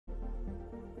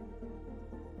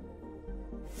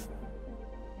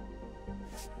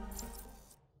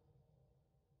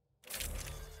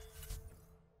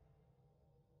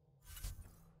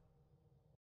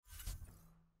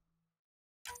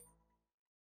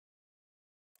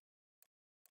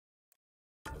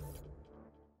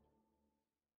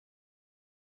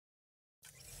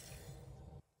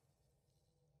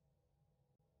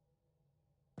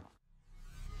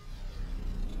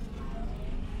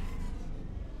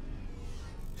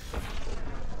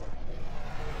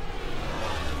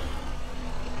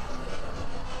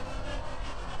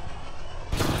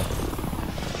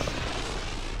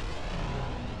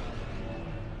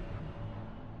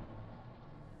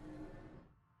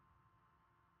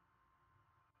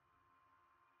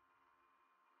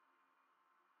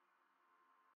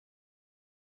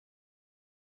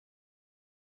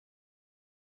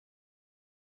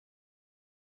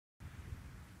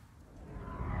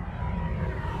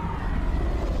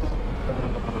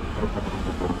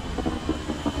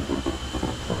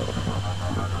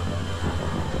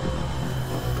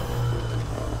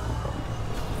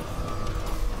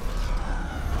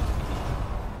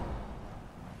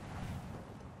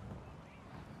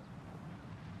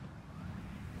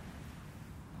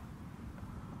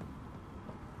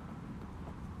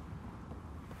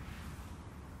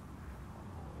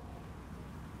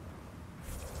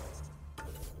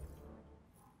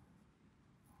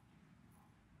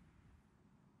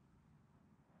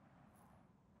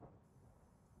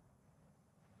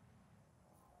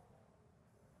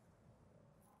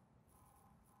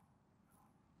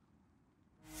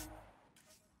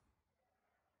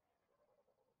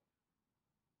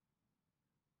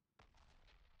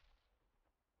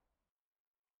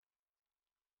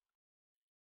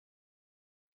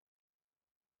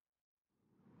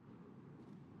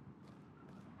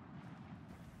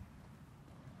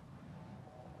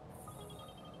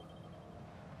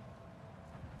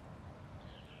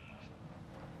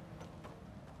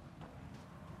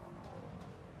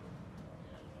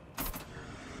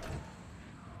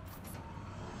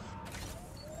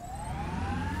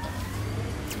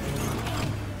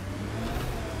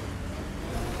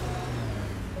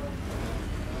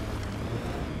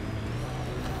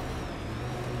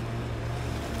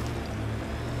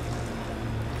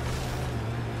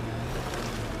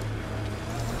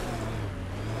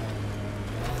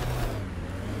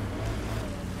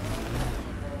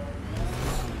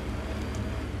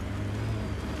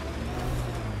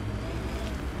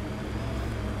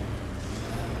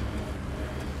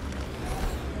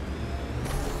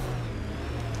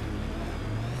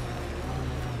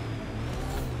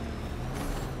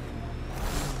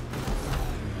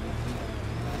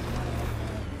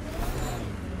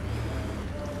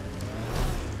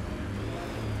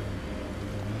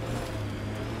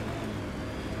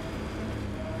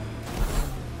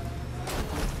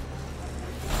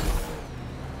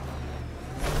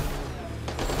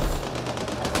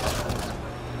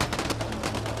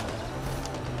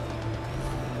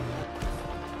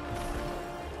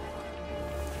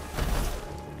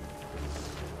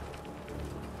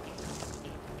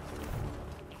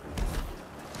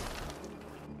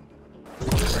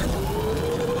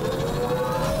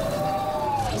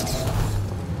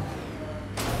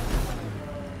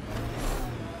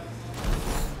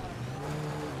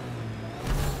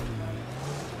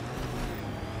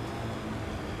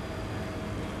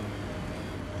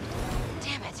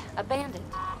Abandoned.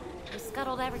 We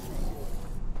scuttled everything.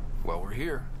 Well, we're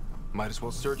here. Might as well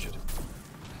search it.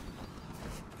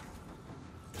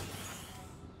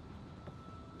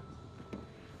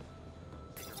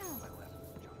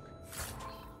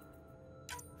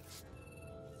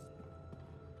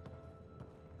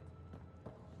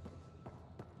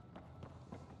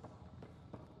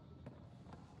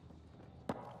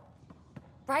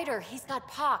 Ryder, he's got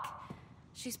Pock.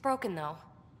 She's broken, though.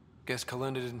 Guess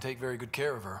Kalinda didn't take very good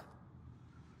care of her.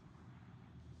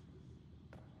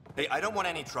 Hey, I don't want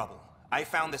any trouble. I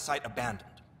found the site abandoned.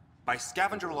 By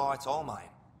scavenger law, it's all mine.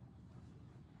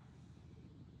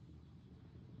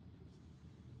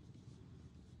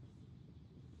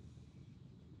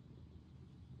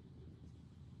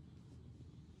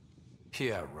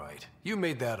 Yeah, right. You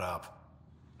made that up.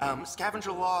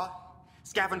 Scavenger law?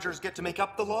 Scavengers get to make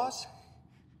up the laws?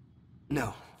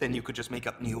 No, then you could just make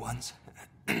up new ones.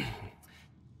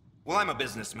 Well, I'm a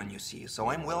businessman, you see, so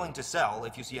I'm willing to sell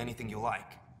if you see anything you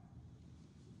like.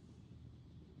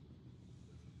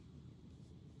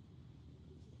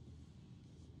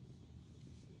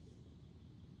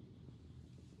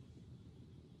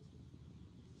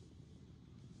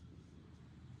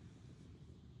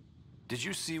 Did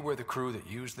you see where the crew that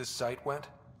used this site went?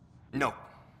 No.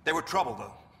 They were trouble,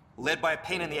 though. Led by a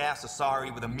pain-in-the-ass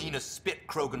Asari with the meanest spit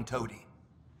Krogan toady.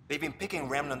 They've been picking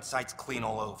remnant sites clean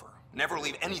all over. Never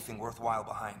leave anything worthwhile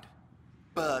behind.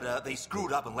 But, they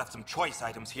screwed up and left some choice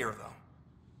items here, though.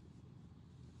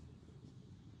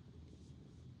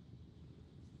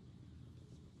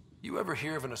 You ever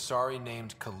hear of an Asari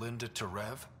named Kalinda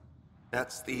Terev?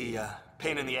 That's the,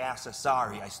 pain in the ass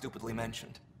Asari I stupidly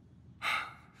mentioned.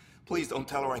 Please don't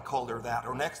tell her I called her that,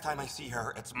 or next time I see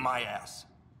her, it's my ass.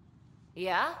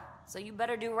 Yeah? So you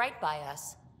better do right by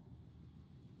us.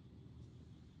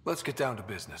 Let's get down to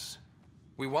business.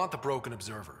 We want the Broken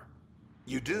Observer.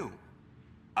 You do?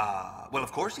 Well,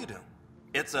 of course you do.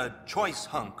 It's a choice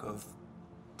hunk of...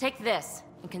 Take this,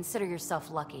 and consider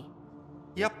yourself lucky.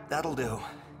 Yep, that'll do.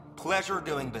 Pleasure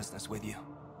doing business with you.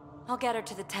 I'll get her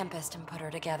to the Tempest and put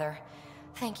her together.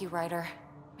 Thank you, Ryder.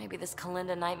 Maybe this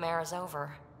Kalinda nightmare is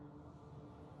over.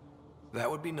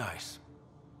 That would be nice.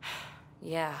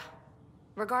 Yeah.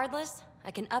 Regardless,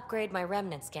 I can upgrade my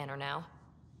remnant scanner now.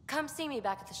 Come see me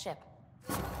back at the ship.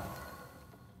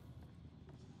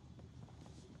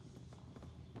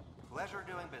 Pleasure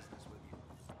doing business with you.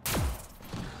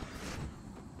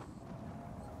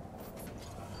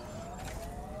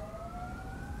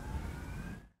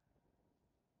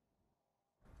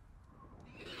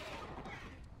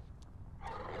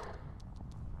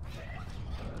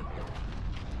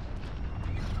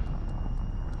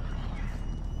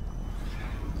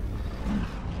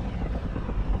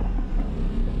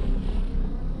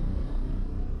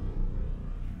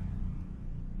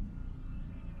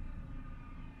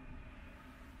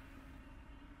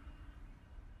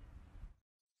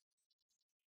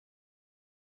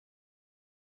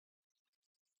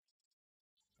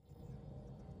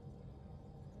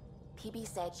 Peebee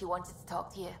said she wanted to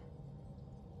talk to you.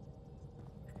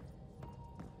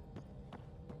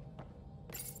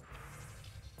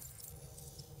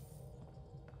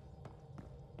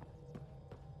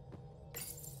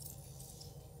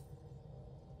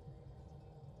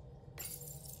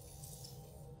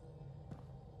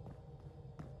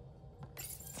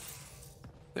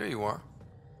 There you are.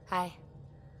 Hi.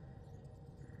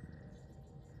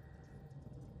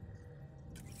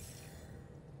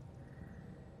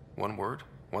 One word,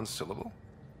 one syllable?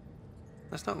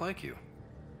 That's not like you.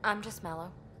 I'm just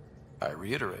mellow. I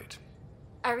reiterate.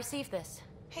 I received this.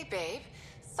 Hey, babe.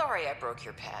 Sorry I broke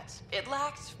your pet. It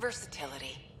lacked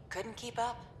versatility. Couldn't keep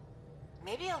up.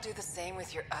 Maybe I'll do the same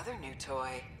with your other new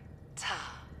toy,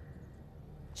 Ta.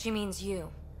 She means you.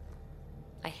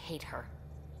 I hate her.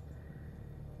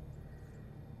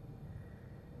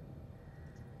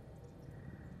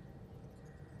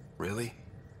 Really?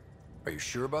 Are you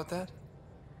sure about that?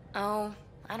 Oh,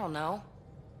 I don't know.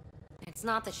 It's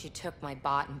not that she took my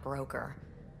bot and broke her.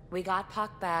 We got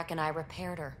Puck back and I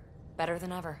repaired her. Better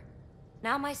than ever.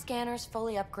 Now my scanner's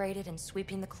fully upgraded and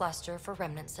sweeping the cluster for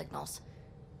remnant signals.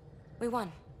 We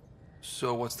won.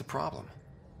 So what's the problem?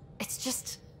 It's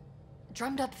just...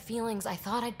 drummed up feelings I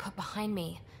thought I'd put behind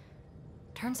me.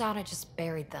 Turns out I just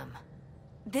buried them.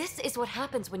 This is what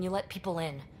happens when you let people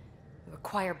in. You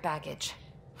acquire baggage.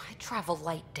 I travel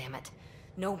light, damn it.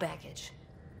 No baggage.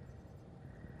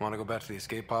 Want to go back to the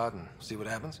escape pod and see what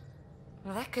happens?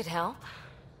 Well, that could help.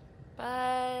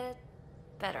 But...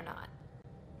 better not.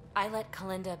 I let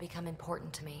Kalinda become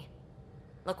important to me.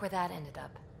 Look where that ended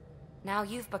up. Now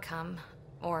you've become,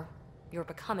 or you're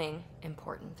becoming,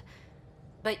 important.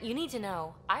 But you need to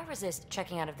know, I resist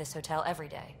checking out of this hotel every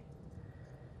day.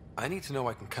 I need to know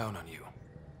I can count on you.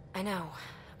 I know.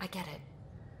 I get it.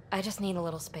 I just need a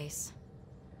little space.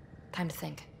 Time to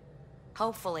think.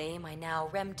 Hopefully, my now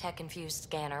RemTech-infused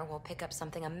scanner will pick up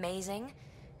something amazing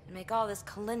and make all this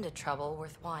Kalinda trouble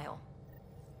worthwhile.